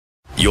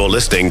You're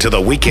listening to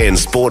the Weekend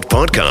Sport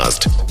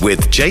Podcast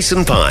with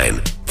Jason Pine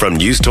from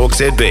News Talk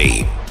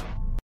ZB.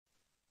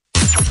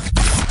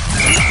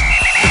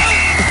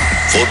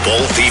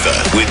 Football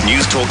Fever with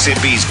News Talk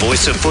ZB's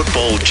voice of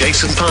football,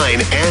 Jason Pine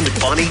and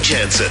Bonnie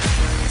Jansen.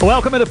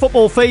 Welcome into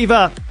Football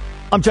Fever.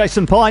 I'm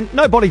Jason Pine.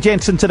 No Bonnie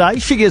Jansen today.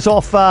 She is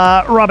off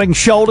rubbing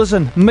shoulders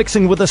and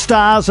mixing with the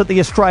stars at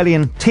the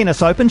Australian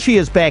Tennis Open. She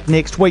is back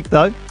next week,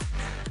 though.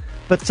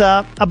 But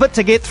a bit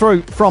to get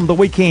through from the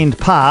weekend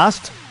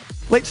past.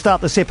 Let's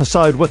start this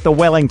episode with the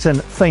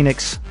Wellington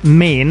Phoenix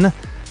men.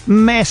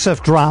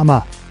 Massive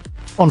drama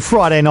on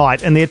Friday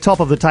night in their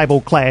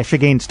top-of-the-table clash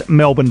against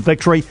Melbourne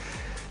Victory.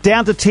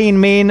 Down to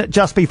 10 men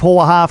just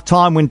before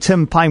half-time when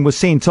Tim Payne was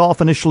sent off,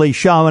 initially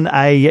shown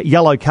a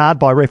yellow card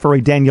by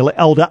referee Daniel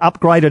Elder,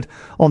 upgraded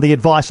on the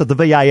advice of the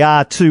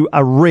VAR to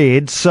a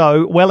red.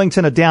 So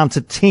Wellington are down to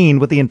 10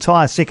 with the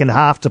entire second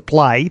half to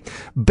play.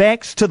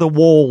 Backs to the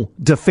wall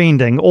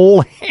defending,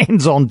 all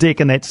hands on deck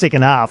in that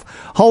second half,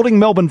 holding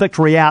Melbourne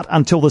Victory out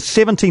until the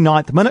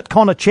 79th minute.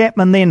 Connor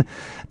Chapman then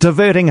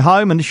diverting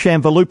home and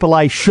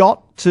Shamvalupale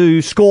shot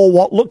to score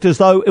what looked as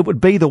though it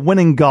would be the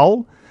winning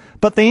goal.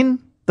 But then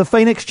the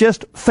Phoenix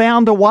just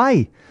found a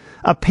way.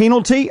 A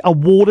penalty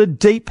awarded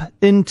deep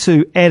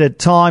into added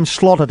time,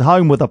 slotted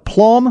home with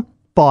aplomb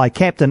by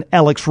captain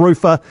Alex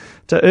Rufer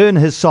to earn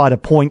his side a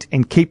point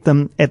and keep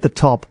them at the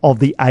top of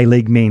the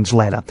A-League men's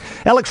ladder.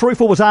 Alex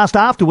Rufer was asked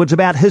afterwards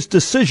about his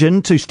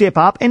decision to step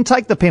up and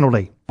take the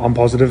penalty. I'm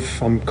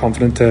positive. I'm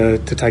confident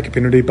to take a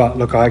penalty, but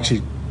look, I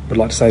actually would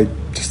like to say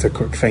just a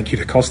quick thank you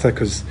to Costa,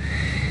 because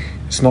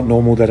it's not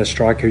normal that a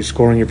striker who's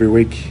scoring every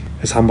week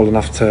is humble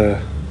enough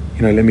to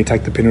let me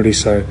take the penalty.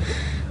 So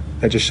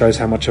that just shows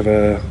how much of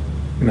a,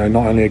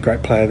 not only a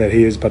great player that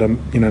he is, but a,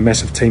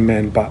 massive team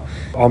man. But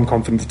I'm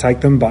confident to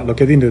take them. But look,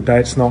 at the end of the day,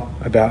 it's not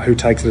about who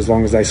takes it as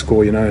long as they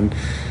score, and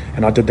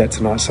I did that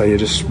tonight. So you're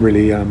just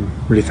really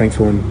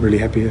thankful and really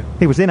happy.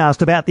 He was then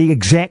asked about the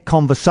exact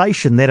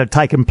conversation that had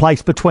taken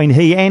place between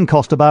he and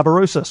Costa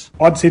Barbarouses.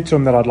 I'd said to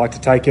him that I'd like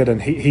to take it,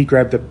 and he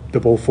grabbed the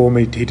ball for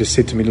me. He just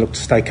said to me, look,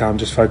 stay calm,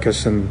 just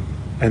focus, and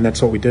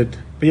that's what we did.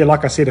 But yeah,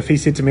 like I said, if he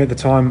said to me at the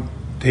time,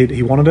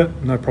 he wanted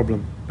it, no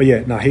problem. But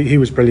yeah, no, he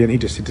was brilliant. He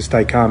just said to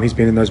stay calm. He's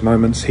been in those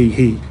moments.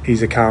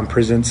 He's a calm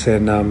presence,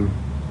 and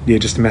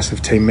just a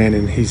massive team man,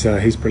 and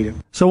he's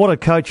brilliant. So what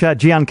did coach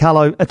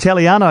Giancarlo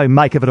Italiano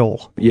make of it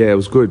all? Yeah, it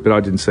was good, but I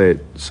didn't see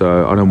it,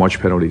 so I don't watch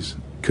penalties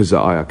because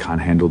I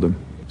can't handle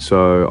them.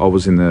 So I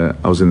was in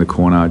the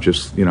corner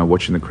just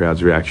watching the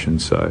crowd's reaction.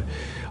 So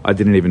I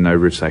didn't even know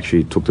Rufus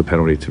actually took the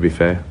penalty, to be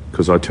fair,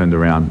 because I turned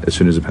around as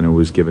soon as the penalty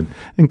was given.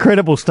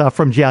 Incredible stuff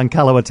from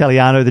Giancarlo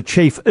Italiano. The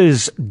Chief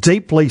is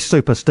deeply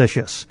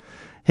superstitious.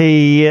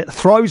 He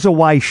throws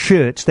away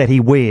shirts that he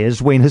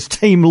wears when his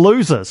team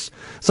loses.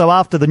 So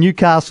after the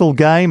Newcastle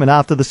game and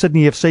after the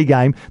Sydney FC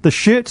game, the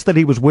shirts that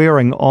he was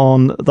wearing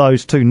on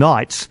those two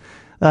nights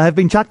have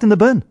been chucked in the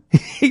bin.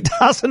 He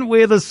doesn't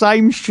wear the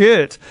same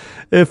shirt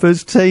if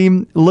his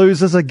team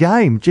loses a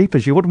game.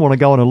 Jeepers, you wouldn't want to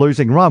go on a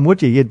losing run,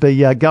 would you? You'd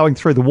be going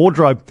through the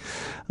wardrobe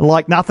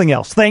like nothing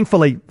else.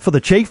 Thankfully for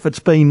the Chief, it's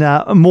been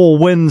more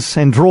wins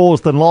and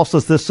draws than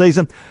losses this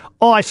season.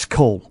 Ice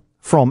cool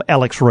from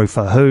Alex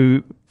Rufer,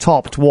 who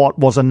topped what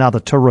was another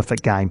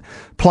terrific game,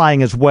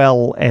 playing as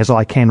well as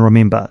I can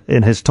remember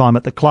in his time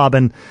at the club.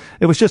 And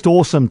it was just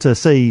awesome to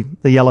see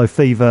the Yellow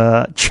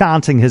Fever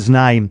chanting his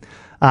name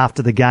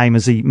after the game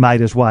as he made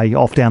his way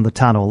off down the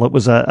tunnel. It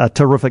was a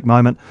terrific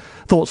moment.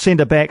 Thought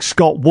centre-back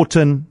Scott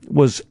Wootton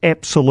was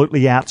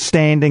absolutely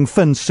outstanding.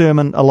 Finn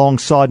Sermon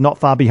alongside, not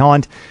far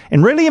behind.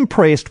 And really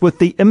impressed with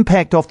the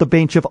impact off the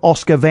bench of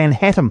Oscar Van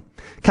Hattem.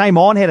 Came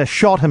on, had a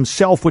shot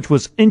himself which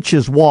was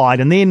inches wide,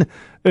 and then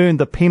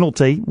earned the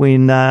penalty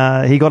when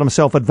he got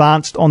himself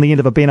advanced on the end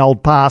of a Ben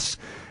Old pass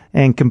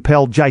and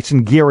compelled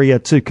Jason Guerrier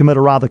to commit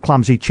a rather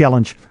clumsy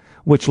challenge,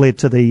 which led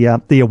to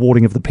the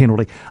awarding of the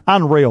penalty.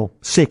 Unreal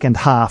second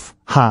half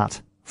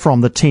heart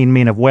from the 10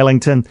 men of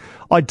Wellington.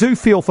 I do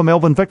feel for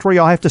Melbourne Victory.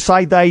 I have to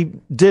say they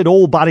did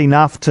all but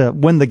enough to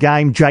win the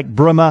game. Jake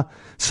Brimmer,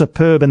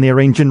 superb in their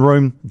engine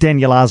room.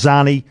 Daniel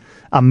Arzani,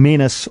 a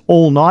menace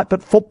all night.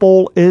 But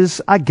football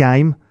is a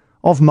game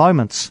of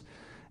moments,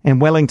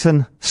 and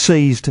Wellington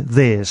seized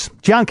theirs.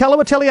 Giancarlo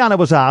Italiano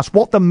was asked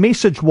what the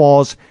message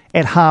was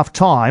at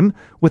half-time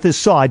with his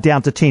side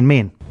down to 10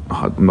 men.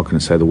 I'm not going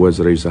to say the words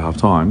that I used at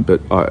half-time,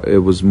 but it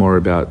was more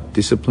about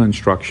discipline,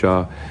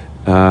 structure,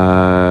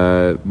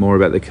 more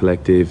about the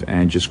collective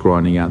and just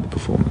grinding out the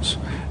performance.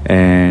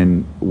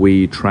 And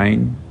we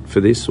train for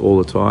this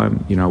all the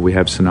time. We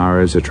have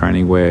scenarios of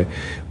training where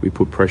we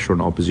put pressure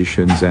on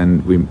oppositions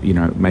and we,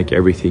 make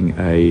everything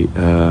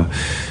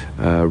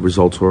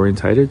results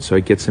orientated. So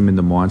it gets them in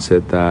the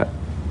mindset that,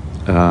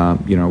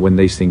 when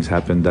these things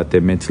happen, that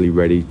they're mentally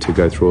ready to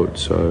go through it.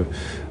 So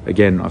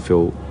again, I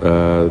feel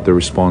the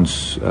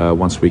response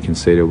once we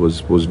conceded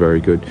was very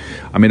good.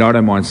 I mean, I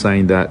don't mind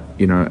saying that,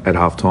 at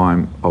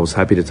half-time, I was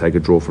happy to take a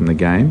draw from the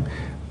game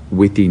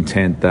with the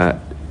intent that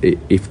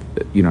if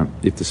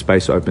the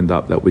space opened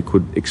up, that we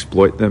could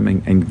exploit them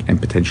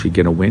and potentially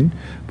get a win.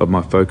 But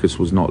my focus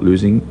was not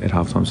losing at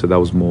halftime, so that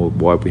was more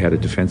why we had a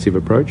defensive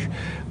approach.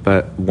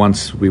 But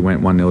once we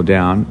went 1-0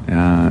 down,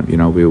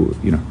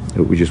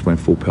 we just went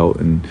full pelt,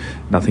 and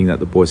nothing that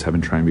the boys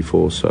haven't trained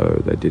before,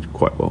 so they did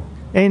quite well.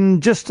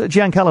 And just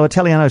Giancarlo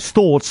Italiano's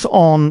thoughts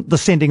on the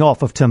sending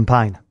off of Tim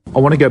Payne. I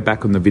want to go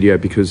back on the video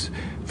because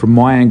from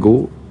my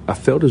angle, I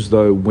felt as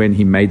though when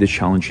he made the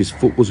challenge, his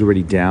foot was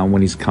already down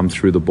when he's come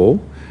through the ball.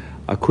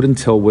 I couldn't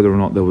tell whether or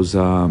not there was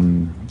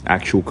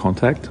actual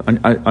contact.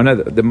 I know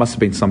that there must have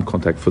been some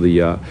contact for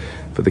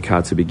the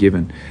card to be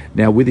given.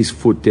 Now, with his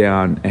foot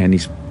down and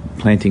his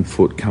planting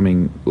foot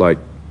coming like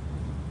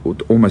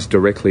almost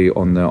directly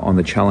on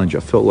the challenge,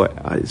 I felt like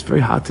it's very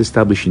hard to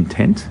establish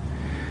intent.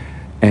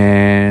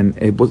 And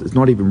it's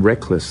not even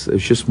reckless.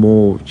 It's just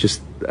more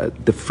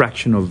the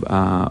fraction of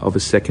a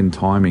second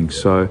timing.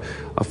 So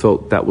I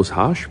felt that was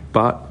harsh.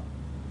 But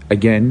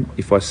again,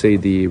 if I see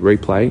the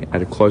replay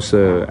at a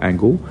closer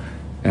angle,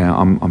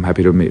 I'm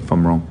happy to admit if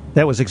I'm wrong.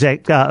 That was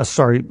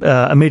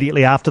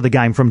immediately after the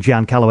game from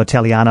Giancarlo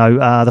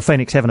Italiano. The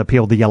Phoenix haven't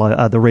appealed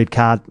the red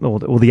card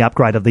or the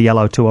upgrade of the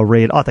yellow to a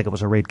red. I think it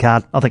was a red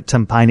card. I think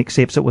Tim Payne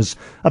accepts it was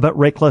a bit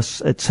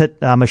reckless. It's hit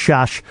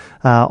Mashash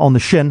on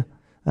the shin.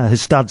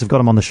 His studs have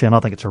got him on the shin. I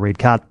think it's a red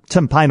card.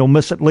 Tim Payne will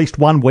miss at least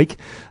 1 week.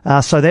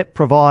 So that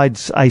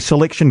provides a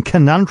selection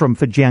conundrum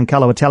for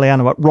Giancarlo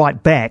Italiano at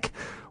right back,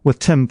 with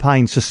Tim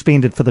Payne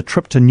suspended for the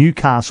trip to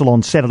Newcastle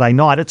on Saturday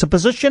night. It's a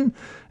position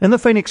in the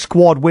Phoenix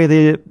squad where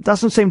there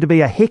doesn't seem to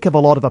be a heck of a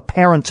lot of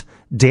apparent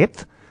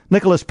depth.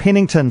 Nicholas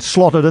Pennington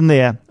slotted in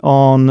there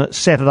on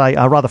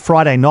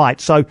Friday night,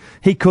 so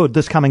he could,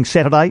 this coming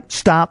Saturday,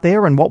 start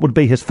there in what would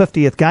be his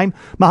 50th game.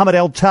 Mohamed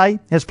El Tay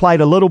has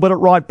played a little bit at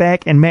right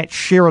back, and Matt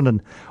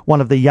Sheridan, one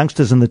of the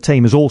youngsters in the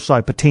team, is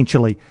also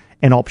potentially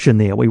an option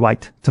there. We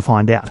wait to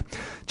find out.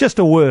 Just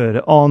a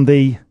word on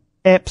the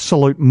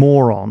absolute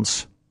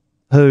morons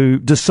who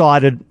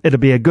decided it'd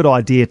be a good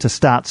idea to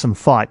start some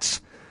fights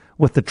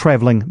with the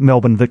travelling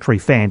Melbourne Victory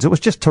fans. It was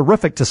just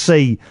terrific to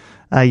see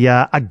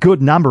a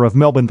good number of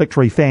Melbourne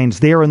Victory fans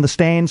there in the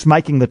stands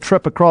making the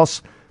trip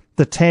across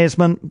the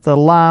Tasman. The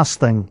last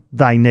thing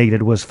they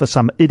needed was for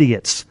some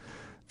idiots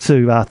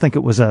to think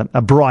it was a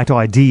bright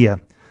idea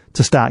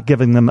to start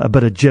giving them a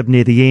bit of jib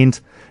near the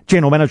end.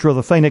 General Manager of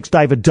the Phoenix,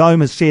 David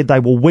Dome, has said they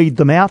will weed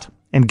them out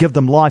and give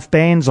them life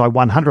bans. I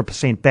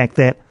 100% back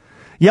that.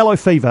 Yellow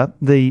Fever,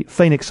 the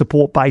Phoenix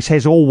support base,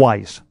 has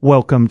always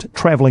welcomed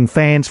travelling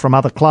fans from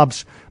other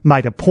clubs,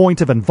 made a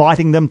point of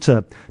inviting them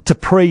to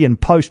pre-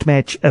 and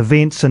post-match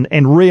events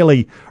and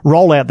really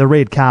roll out the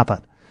red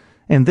carpet.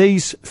 And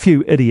these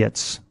few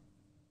idiots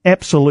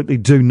absolutely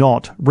do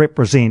not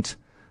represent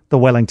the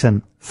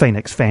Wellington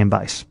Phoenix fan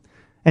base.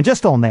 And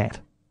just on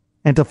that,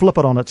 and to flip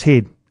it on its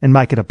head and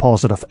make it a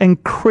positive,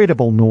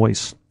 incredible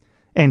noise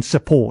and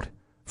support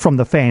from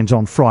the fans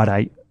on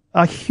Friday.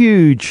 A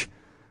huge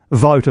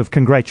vote of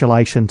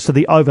congratulations to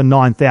the over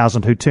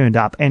 9,000 who turned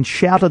up and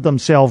shouted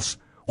themselves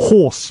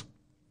hoarse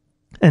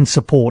in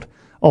support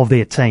of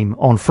their team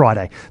on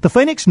Friday. The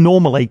Phoenix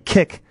normally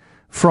kick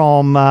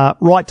from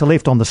right to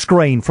left on the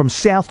screen, from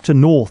south to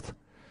north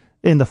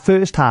in the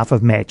first half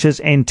of matches,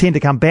 and tend to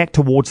come back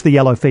towards the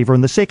Yellow Fever in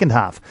the second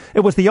half.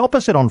 It was the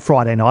opposite on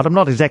Friday night. I'm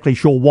not exactly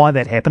sure why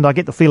that happened. I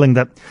get the feeling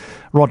that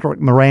Roderick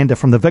Miranda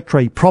from the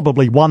Victory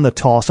probably won the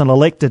toss and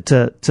elected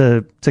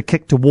to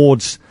kick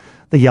towards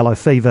the Yellow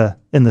Fever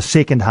in the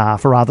second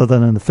half rather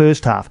than in the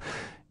first half.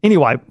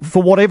 Anyway,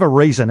 for whatever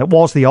reason, it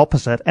was the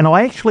opposite, and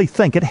I actually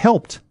think it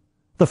helped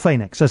the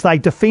Phoenix as they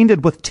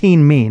defended with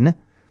 10 men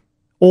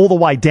all the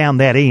way down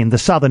that end, the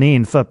southern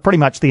end, for pretty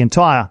much the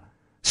entire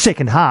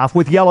second half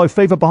with Yellow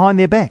Fever behind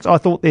their backs. I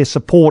thought their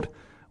support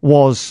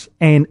was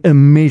an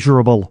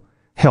immeasurable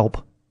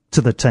help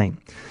to the team.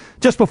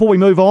 Just before we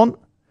move on,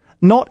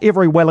 not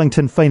every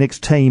Wellington Phoenix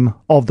team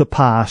of the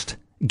past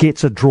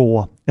gets a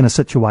draw in a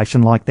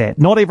situation like that.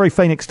 Not every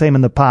Phoenix team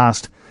in the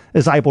past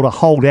is able to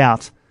hold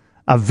out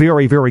a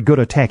very, very good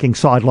attacking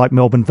side like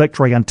Melbourne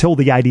Victory until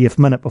the 80th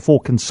minute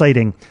before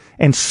conceding.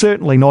 And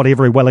certainly not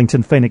every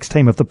Wellington Phoenix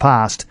team of the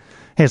past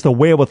has the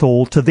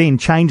wherewithal to then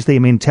change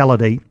their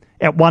mentality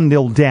at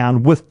 1-0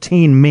 down with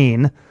 10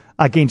 men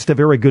against a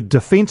very good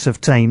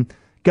defensive team,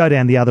 go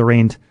down the other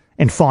end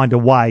and find a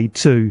way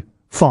to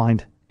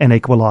find an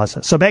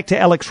equaliser. So back to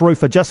Alex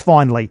Rufer just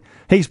finally.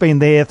 He's been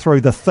there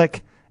through the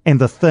thick and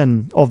the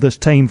thin of this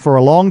team for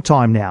a long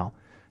time now.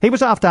 He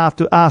was asked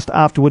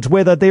afterwards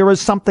whether there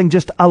is something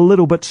just a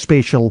little bit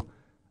special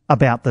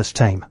about this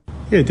team.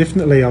 Yeah,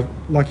 definitely.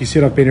 Like you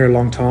said, I've been here a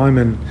long time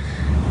and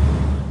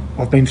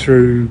I've been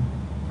through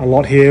a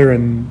lot here,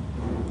 and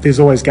there's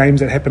always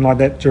games that happen like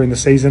that during the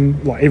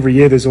season. Like every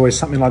year there's always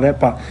something like that,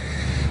 but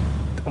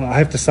I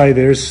have to say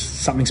there is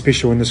something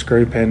special in this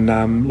group,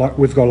 and like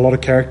we've got a lot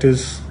of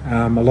characters,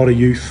 a lot of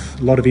youth,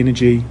 a lot of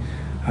energy,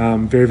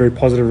 very, very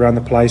positive around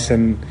the place.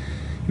 And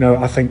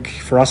I think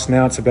for us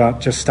now it's about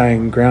just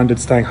staying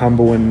grounded, staying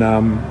humble,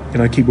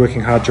 and keep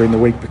working hard during the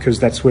week, because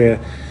that's where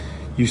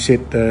you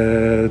set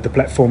the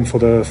platform for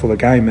the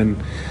game.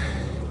 And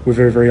we're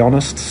very, very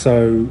honest.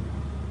 So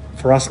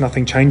for us,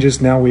 nothing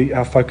changes. Now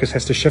our focus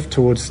has to shift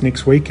towards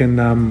next week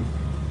and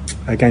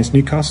against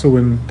Newcastle,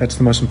 and that's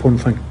the most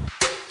important thing.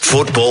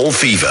 Football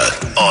Fever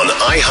on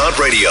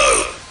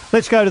iHeartRadio.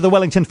 Let's go to the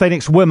Wellington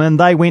Phoenix women.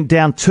 They went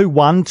down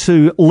 2-1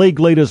 to league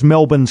leaders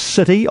Melbourne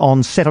City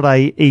on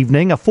Saturday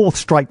evening, a fourth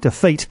straight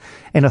defeat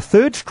and a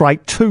third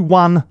straight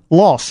 2-1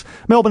 loss.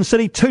 Melbourne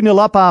City 2-0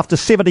 up after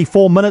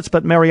 74 minutes,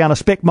 but Mariana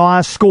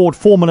Speckmeyer scored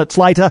 4 minutes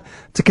later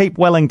to keep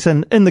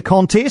Wellington in the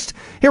contest.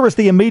 Here is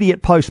the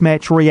immediate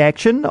post-match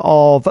reaction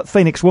of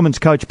Phoenix women's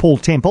coach Paul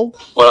Temple.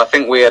 Well, I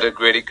think we had a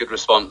really good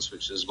response,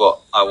 which is what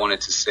I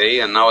wanted to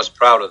see, and I was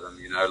proud of them.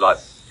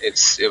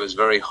 It was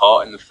very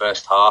hot in the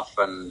first half,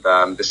 and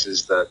this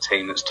is the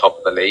team that's top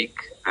of the league,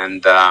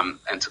 and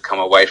to come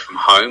away from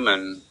home,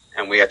 and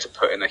we had to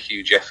put in a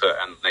huge effort,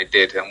 and they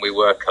did, and we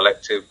were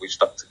collective, we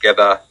stuck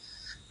together,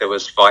 there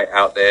was fight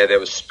out there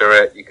was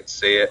spirit, you could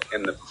see it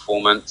in the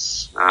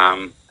performance,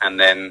 and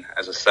then,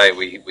 as I say,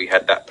 we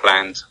had that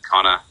plan to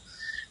kind of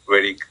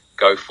really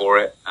go for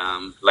it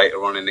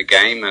later on in the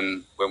game,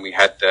 and when we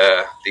had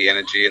the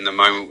energy and the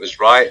moment was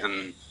right,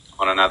 and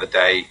on another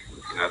day,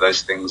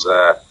 those things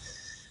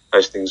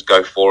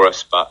go for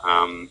us, but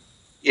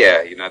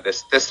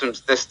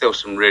there's still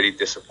some really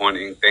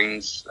disappointing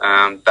things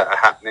that are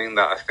happening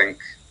that I think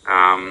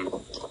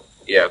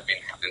have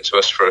been happening to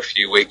us for a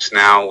few weeks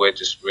now. We're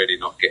just really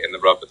not getting the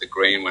rub of the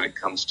green when it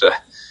comes to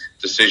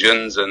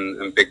decisions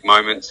and big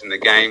moments in the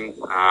game.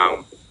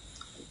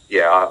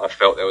 I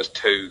felt there was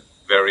 2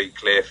 very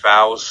clear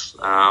fouls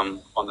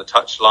on the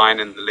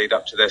touchline in the lead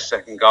up to their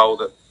second goal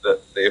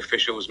that the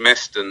officials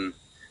missed, and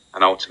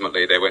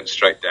ultimately they went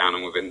straight down,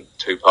 and within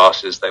 2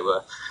 passes they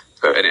were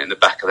putting it in the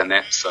back of the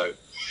net. So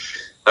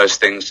those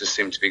things just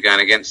seem to be going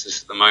against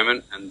us at the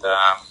moment, and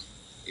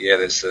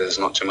there's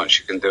not too much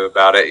you can do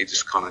about it. You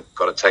just kind of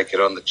got to take it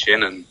on the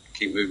chin and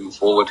keep moving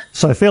forward.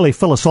 So fairly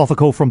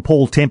philosophical from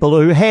Paul Temple,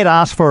 who had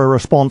asked for a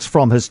response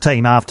from his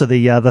team after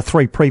the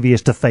 3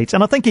 previous defeats,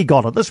 and I think he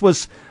got it. This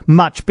was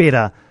much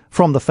better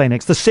from the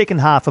Phoenix. The second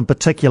half in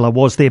particular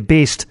was their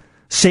best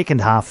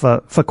second half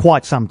for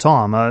quite some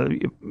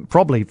time,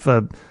 probably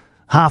for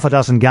half a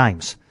dozen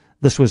games.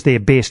 This was their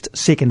best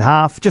second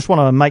half. Just want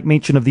to make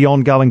mention of the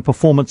ongoing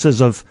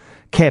performances of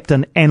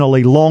captain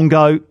Annalie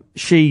Longo.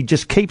 She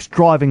just keeps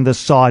driving this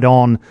side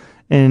on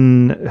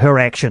in her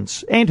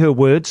actions and her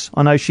words.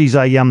 I know she's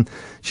a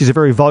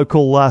very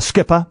vocal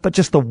skipper, but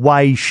just the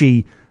way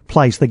she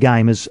plays the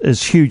game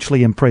is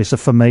hugely impressive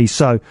for me.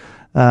 So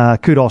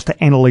kudos to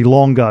Annalie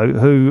Longo,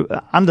 who,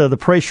 under the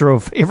pressure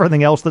of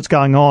everything else that's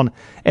going on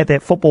at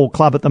that football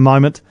club at the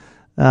moment,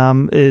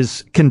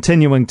 is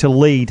continuing to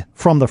lead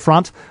from the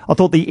front. I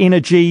thought the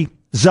energy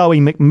Zoe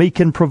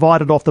McMeekin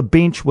provided off the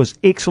bench was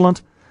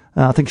excellent.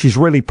 I think she's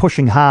really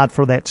pushing hard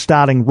for that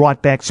starting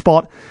right-back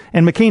spot.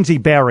 And Mackenzie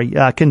Barry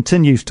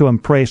continues to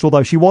impress,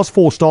 although she was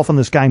forced off in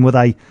this game with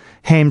a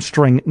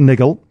hamstring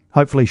niggle.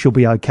 Hopefully she'll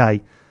be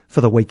okay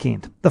for the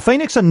weekend. The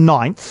Phoenix are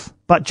 9th,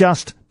 but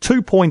just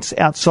 2 points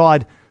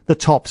outside the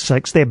top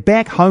 6. They're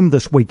back home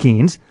this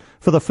weekend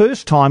for the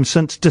first time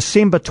since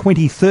December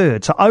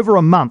 23rd, so over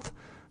a month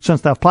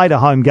since they've played a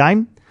home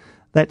game.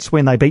 That's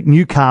when they beat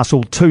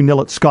Newcastle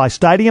 2-0 at Sky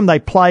Stadium. They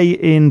play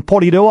in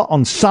Porirua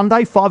on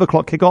Sunday, 5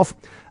 o'clock kickoff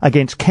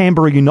against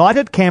Canberra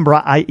United.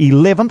 Canberra are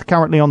 11th,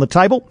 currently on the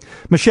table.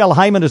 Michelle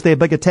Heyman is their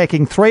big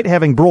attacking threat,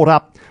 having brought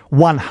up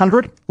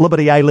 100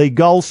 Liberty A-League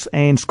goals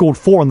and scored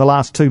 4 in the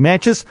last 2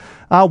 matches.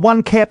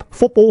 One-cap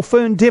football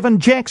fern Devon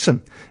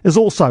Jackson is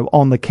also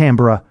on the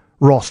Canberra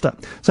roster.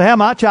 So how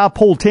much are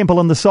Paul Temple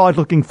and the side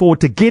looking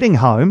forward to getting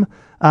home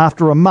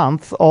after a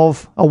month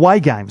of away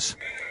games?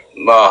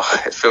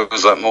 Oh, it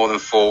feels like more than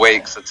 4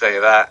 weeks, I'll tell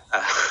you that.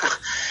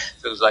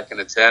 It feels like an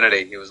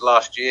eternity. It was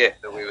last year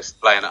that we were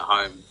playing at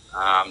home.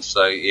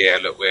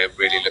 We're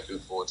really looking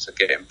forward to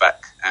getting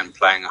back and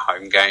playing a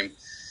home game.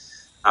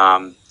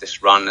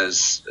 This run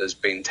has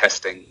been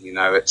testing.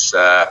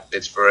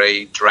 It's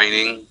very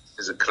draining,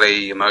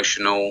 physically,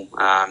 emotional,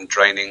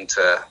 draining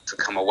to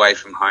come away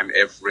from home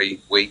every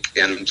week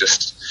and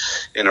just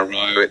in a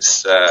row.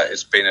 It's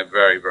been a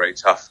very, very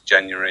tough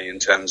January in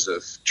terms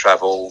of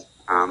travel.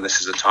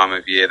 This is a time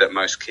of year that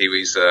most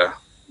Kiwis are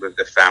with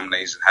their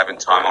families and having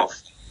time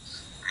off.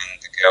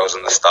 And the girls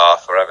and the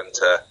staff are having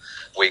to,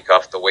 week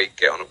after week,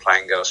 get on a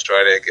plane, go to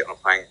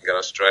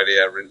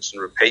Australia, rinse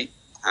and repeat.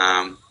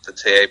 The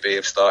TAB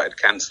have started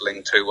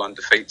cancelling 2-1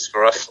 defeats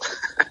for us.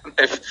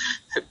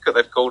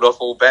 they've called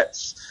off all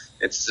bets.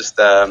 It's just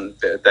a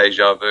bit of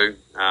deja vu.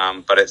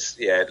 But it's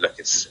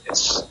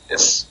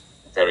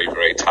very,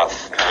 very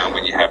tough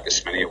when you have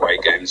this many away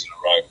games in a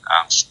row.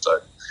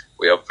 So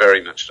we are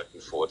very much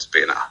looking forward to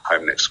being at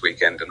home next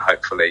weekend, and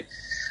hopefully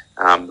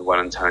the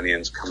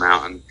Wellingtonians come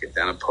out and get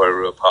down to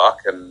Porirua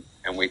Park and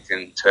we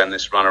can turn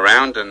this run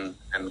around and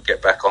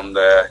get back on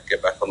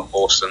the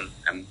horse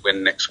and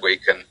win next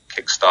week and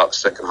kickstart the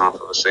second half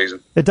of the season.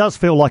 It does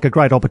feel like a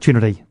great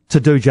opportunity to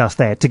do just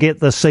that, to get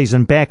this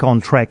season back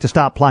on track, to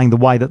start playing the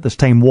way that this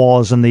team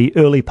was in the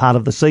early part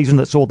of the season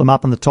that saw them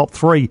up in the top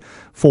 3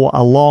 for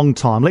a long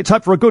time. Let's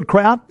hope for a good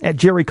crowd at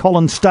Jerry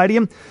Collins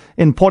Stadium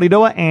in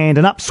Porirua and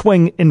an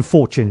upswing in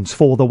fortunes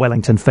for the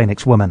Wellington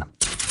Phoenix women.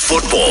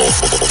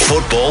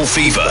 Football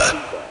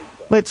fever.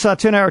 Let's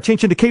turn our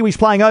attention to Kiwis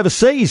playing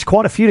overseas.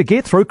 Quite a few to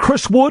get through.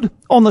 Chris Wood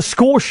on the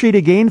score sheet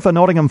again for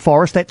Nottingham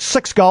Forest. That's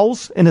 6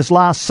 goals in his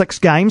last 6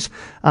 games.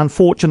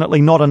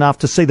 Unfortunately, not enough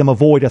to see them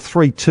avoid a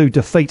 3-2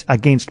 defeat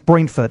against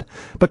Brentford.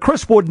 But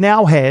Chris Wood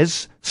now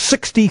has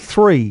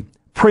 63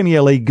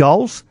 Premier League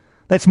goals.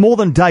 That's more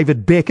than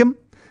David Beckham,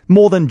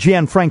 more than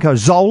Gianfranco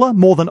Zola,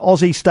 more than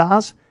Aussie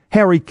stars,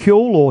 Harry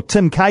Kewell or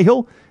Tim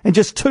Cahill, and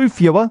just 2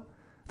 fewer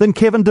than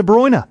Kevin De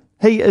Bruyne.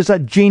 He is a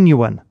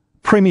genuine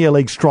Premier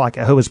League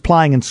striker who is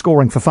playing and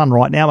scoring for fun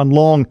right now, and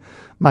long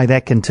may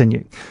that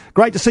continue.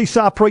 Great to see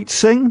Sarpreet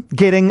Singh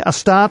getting a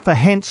start for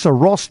Hansa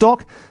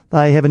Rostock.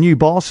 They have a new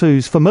boss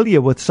who's familiar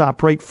with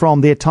Sarpreet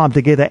from their time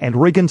together at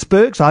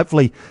Regensburg, so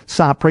hopefully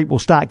Sarpreet will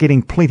start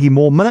getting plenty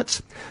more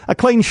minutes. A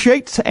clean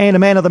sheet and a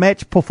man of the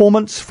match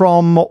performance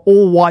from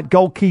all-white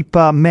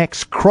goalkeeper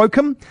Max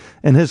Crocombe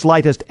in his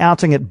latest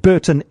outing at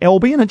Burton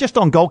Albion. And just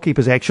on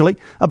goalkeepers actually,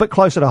 a bit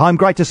closer to home,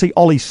 great to see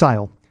Ollie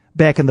Sale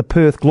back in the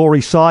Perth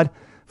Glory side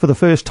for the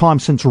first time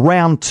since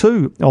round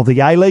 2 of the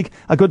A-League.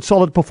 A good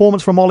solid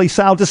performance from Ollie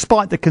Sale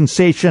despite the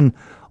concession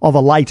of a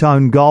late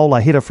own goal,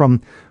 a header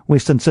from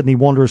Western Sydney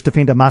Wanderers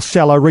defender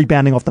Marcelo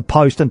rebounding off the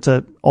post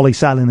into Ollie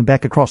Sale in the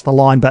back across the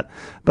line. But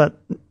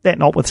that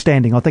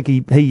notwithstanding, I think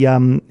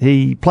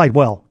he played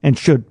well and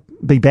should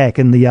be back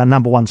in the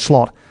number 1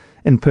 slot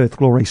in Perth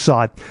Glory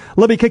side.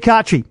 Libby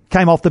Kakachi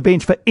came off the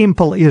bench for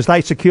Empoli as they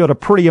secured a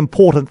pretty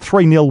important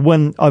 3-0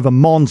 win over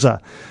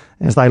Monza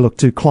as they look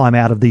to climb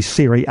out of the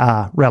Serie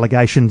A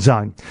relegation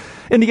zone.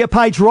 India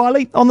Paige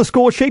Riley on the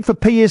score sheet for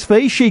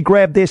PSV. She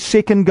grabbed their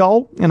second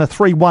goal in a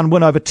 3-1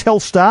 win over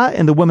Telstar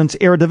in the women's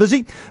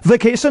Eredivisie.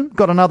 Vic Essen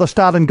got another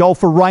start in goal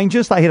for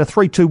Rangers. They had a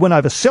 3-2 win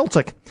over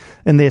Celtic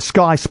in their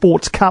Sky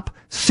Sports Cup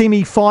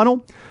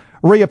semi-final.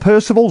 Rhea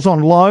Percival's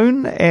on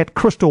loan at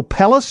Crystal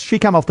Palace. She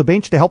came off the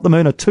bench to help them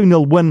earn a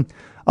 2-0 win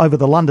over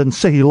the London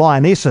City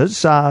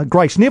Lionesses.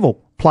 Grace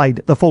Neville played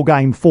the full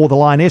game for the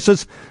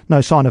Lionesses.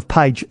 No sign of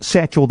Paige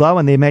Satchell, though,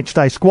 in their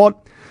matchday squad.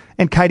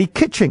 And Katie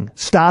Kitching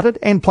started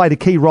and played a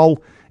key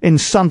role in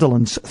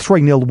Sunderland's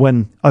 3-0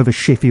 win over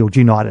Sheffield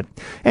United.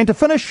 And to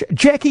finish,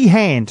 Jacqui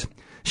Hand.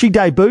 She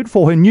debuted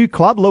for her new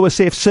club, Lewis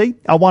FC,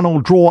 a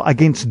 1-1 draw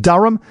against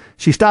Durham.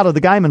 She started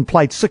the game and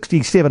played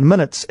 67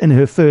 minutes in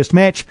her first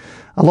match.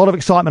 A lot of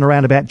excitement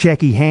around about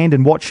Jacqui Hand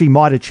and what she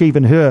might achieve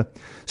in her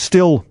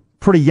still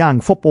pretty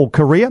young football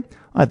career.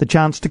 I had the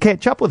chance to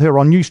catch up with her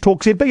on News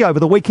Talk ZB over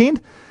the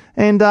weekend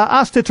and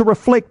asked her to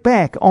reflect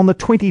back on the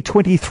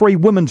 2023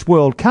 Women's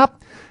World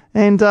Cup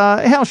and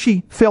how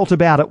she felt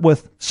about it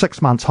with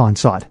 6 months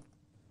hindsight.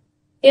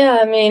 Yeah,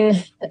 I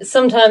mean,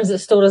 sometimes it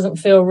still doesn't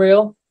feel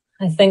real.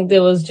 I think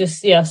there was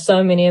just,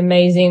 so many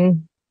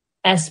amazing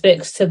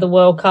aspects to the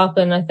World Cup.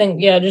 And I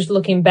think, just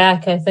looking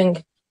back, I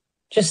think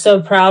just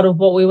so proud of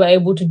what we were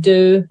able to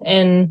do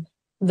and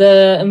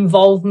the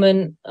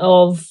involvement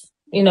of,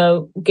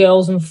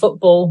 girls in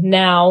football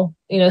now,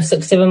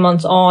 6-7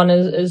 months on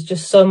is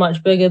just so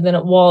much bigger than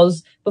it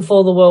was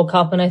before the World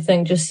Cup. And I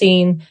think just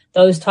seeing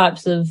those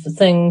types of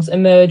things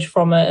emerge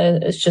from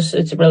it,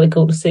 it's really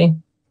cool to see.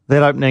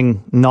 That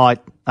opening night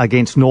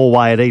against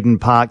Norway at Eden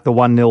Park, the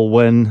 1-0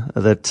 win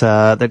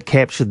that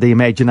captured the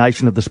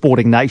imagination of the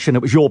sporting nation.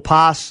 It was your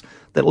pass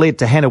that led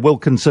to Hannah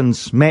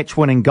Wilkinson's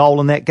match-winning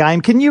goal in that game.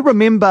 Can you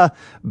remember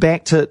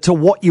back to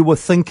what you were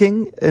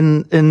thinking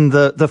in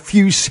the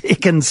few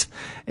seconds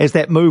as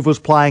that move was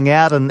playing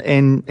out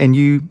and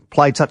you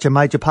played such a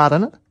major part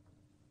in it?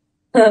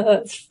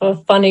 That's a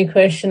funny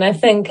question. I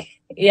think,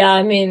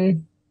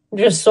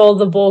 just saw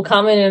the ball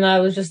coming and I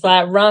was just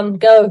like, run,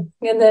 go.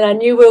 And then I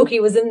knew Wilkie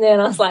was in there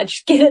and I was like,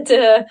 just get it to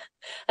her.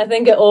 I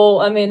think it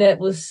all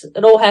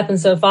happened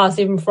so fast,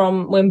 even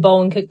from when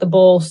Bowen kicked the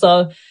ball.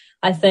 So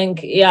I think,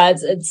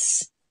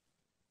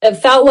 it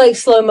felt like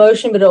slow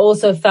motion, but it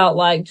also felt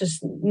like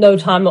just no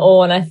time at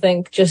all. And I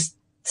think just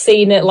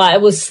seeing it,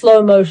 it was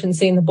slow motion,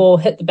 seeing the ball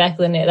hit the back of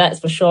the net, that's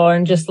for sure.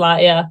 And just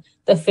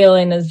the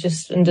feeling is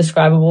just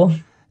indescribable.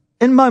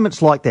 In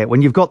moments like that,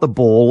 when you've got the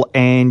ball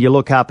and you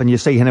look up and you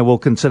see Hannah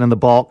Wilkinson in the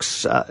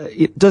box,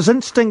 does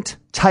instinct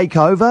take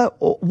over?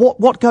 Or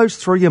what goes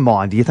through your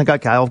mind? Do you think,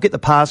 okay, I'll get the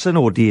pass in,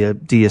 or do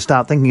you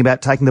start thinking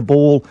about taking the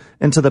ball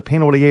into the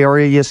penalty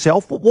area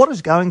yourself? What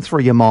is going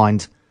through your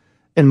mind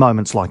in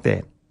moments like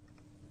that?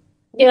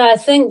 Yeah, I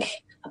think,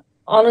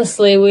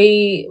 honestly,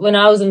 when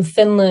I was in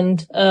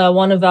Finland,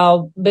 one of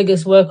our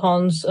biggest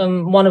work-ons,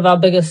 one of our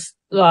biggest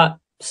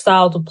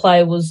styles of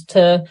play was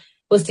to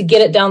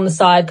get it down the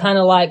side, kind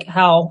of like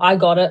how I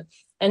got it.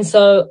 And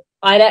so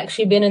I'd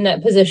actually been in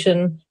that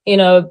position,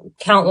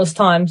 countless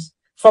times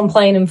from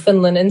playing in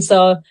Finland. And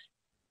so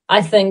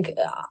I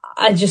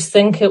just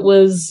think it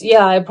was,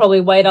 I probably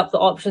weighed up the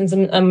options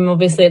and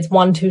obviously it's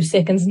 1-2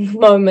 seconds in the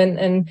moment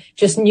and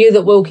just knew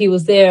that Wilkie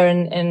was there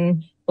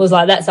and was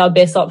like, that's our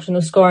best option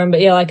of scoring. But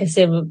yeah, like I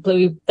said,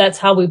 that's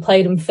how we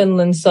played in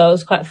Finland. So it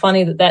was quite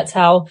funny that's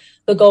how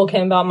the goal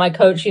came about. My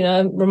coach,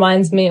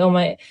 reminds me, or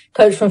my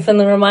coach from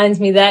Finland reminds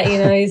me that,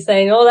 he's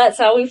saying, oh, that's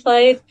how we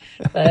played.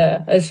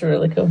 It's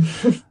really cool.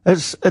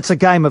 It's a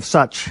game of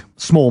such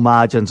small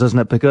margins, isn't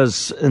it?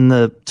 Because in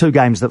the 2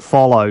 games that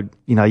followed,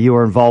 you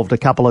were involved a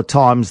couple of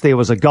times. There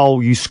was a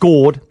goal you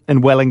scored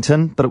in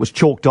Wellington, but it was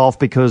chalked off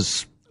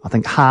because I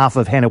think half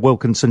of Hannah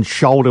Wilkinson's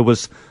shoulder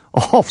was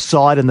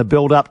offside in the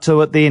build up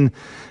to it. Then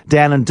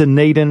down in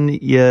Dunedin,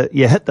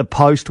 you hit the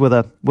post with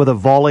a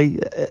volley.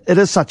 It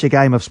is such a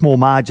game of small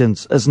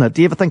margins, isn't it?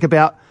 Do you ever think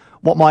about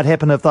what might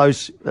happen if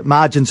those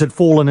margins had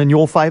fallen in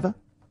your favour?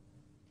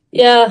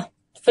 Yeah,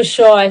 for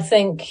sure. I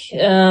think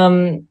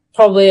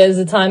probably as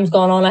the time's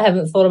gone on, I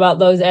haven't thought about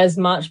those as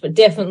much, but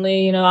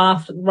definitely,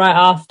 right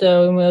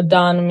after when we were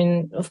done, I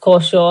mean, of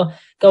course you're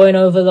going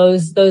over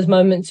those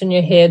moments in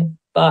your head,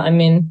 but I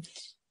mean,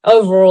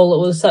 overall,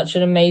 it was such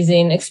an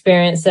amazing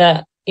experience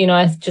that,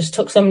 I just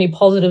took so many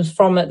positives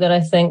from it that I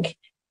think,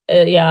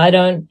 I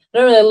don't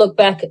really look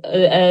back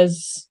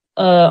as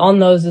on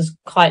those as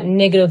quite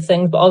negative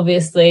things. But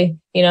obviously,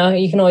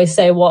 you can always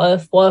say, what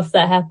if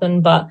that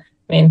happened? But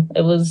I mean,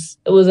 it was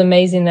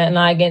amazing that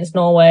night against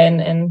Norway,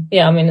 and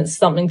it's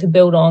something to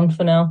build on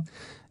for now.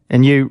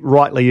 And you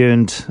rightly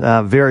earned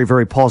very,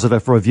 very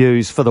positive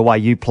reviews for the way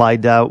you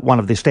played, one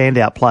of the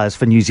standout players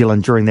for New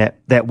Zealand during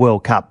that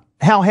World Cup.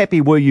 How happy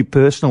were you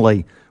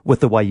personally with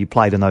the way you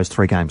played in those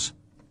 3 games?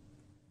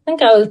 I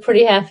think I was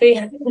pretty happy.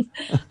 I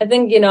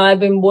think, I've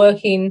been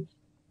working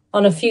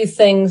on a few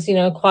things,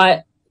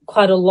 quite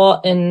a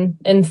lot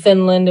in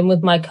Finland and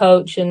with my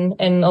coach and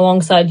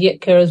alongside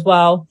Jacqui as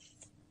well.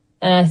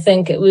 And I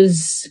think it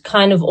was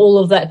kind of all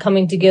of that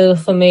coming together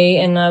for me.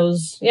 And I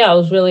was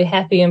really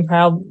happy and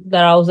proud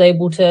that I was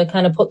able to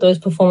kind of put those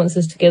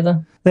performances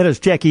together. That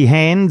is Jacqui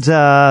Hand,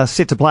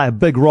 set to play a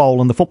big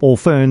role in the Football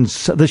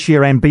Ferns this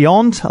year and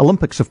beyond.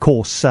 Olympics, of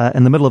course,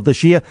 in the middle of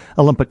this year.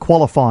 Olympic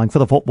qualifying for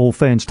the Football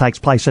Ferns takes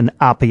place in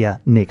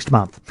Apia next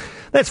month.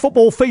 That's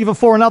Football Fever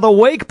for another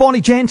week. Bonnie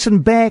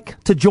Jansen back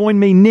to join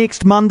me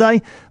next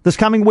Monday. This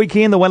coming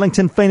weekend, the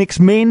Wellington Phoenix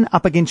men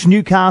up against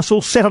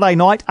Newcastle. Saturday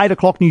night, 8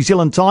 o'clock New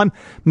Zealand time,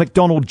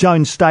 McDonald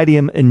Jones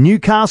Stadium in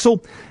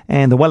Newcastle.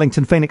 And the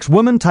Wellington Phoenix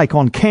women take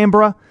on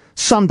Canberra.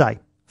 Sunday,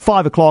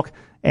 5 o'clock.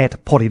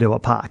 At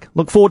Porirua Park.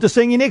 Look forward to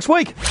seeing you next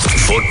week.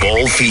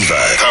 Football Fever,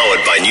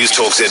 powered by News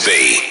Talk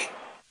ZB.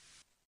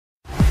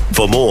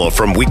 For more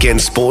from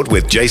Weekend Sport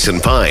with Jason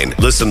Pine,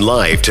 listen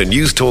live to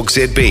News Talk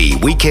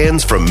ZB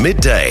weekends from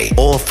midday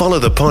or follow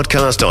the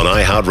podcast on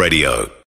iHeartRadio.